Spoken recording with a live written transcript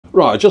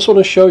Right, I just want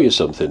to show you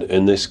something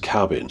in this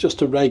cabin.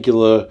 Just a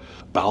regular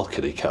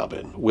balcony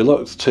cabin. We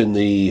looked in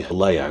the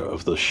layout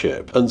of the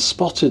ship and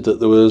spotted that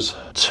there was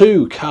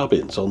 2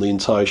 cabins on the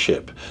entire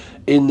ship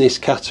in this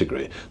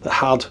category that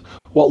had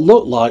what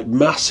looked like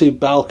massive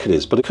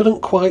balconies, but I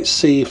couldn't quite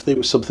see if there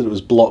was something that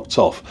was blocked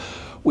off.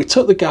 We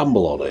took the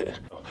gamble on it.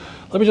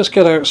 Let me just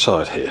get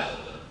outside here.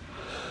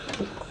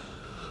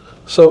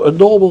 So a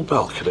normal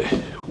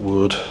balcony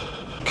would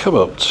come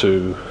up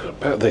to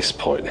about this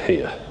point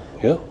here,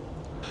 yeah?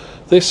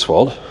 This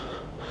one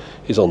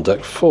is on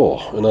deck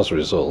 4, and as a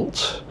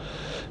result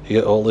you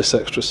get all this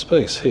extra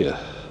space here.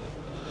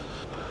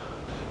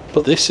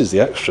 But this is the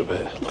extra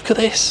bit. Look at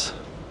this.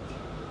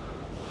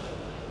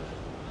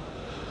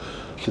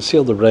 You can see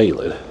on the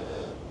railing,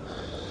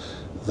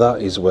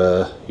 that is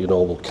where your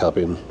normal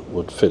cabin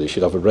would finish.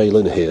 You'd have a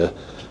railing here,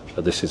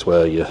 and this is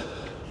where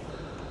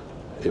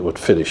it would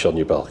finish on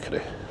your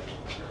balcony.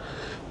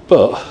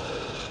 But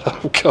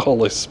I've got all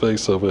this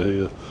space over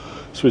here.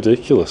 It's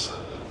ridiculous.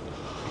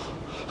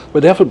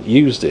 But they haven't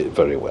used it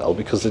very well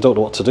because they don't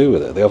know what to do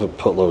with it. They haven't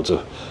put loads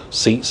of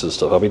seats and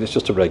stuff. I mean, it's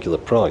just a regular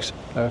price.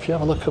 Now, if you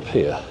have a look up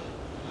here,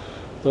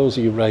 those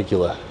are your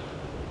regular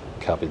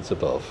cabins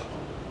above.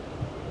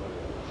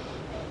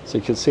 So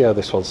you can see how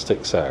this one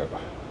sticks out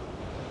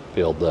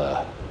beyond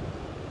there.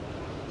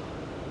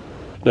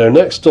 Now,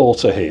 next door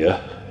to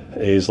here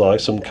is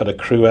like some kind of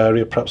crew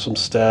area, perhaps some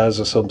stairs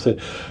or something.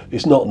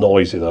 It's not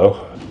noisy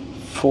though.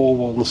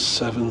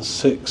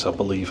 4176, I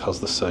believe,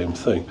 has the same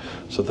thing.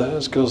 So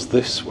theirs goes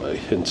this way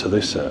into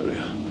this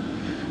area,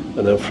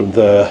 and then from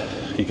there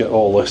you get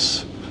all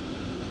this,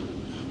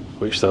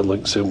 which then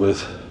links in with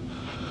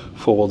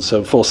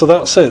 4174. So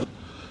that's it.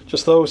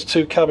 Just those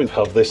 2 cabins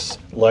have this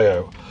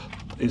layout.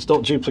 It's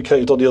not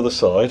duplicated on the other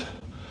side.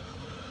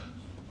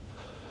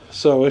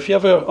 So if you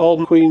ever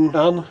on Queen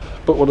Anne,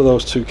 book one of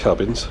those 2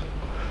 cabins,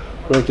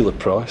 regular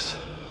price,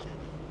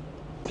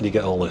 and you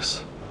get all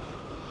this.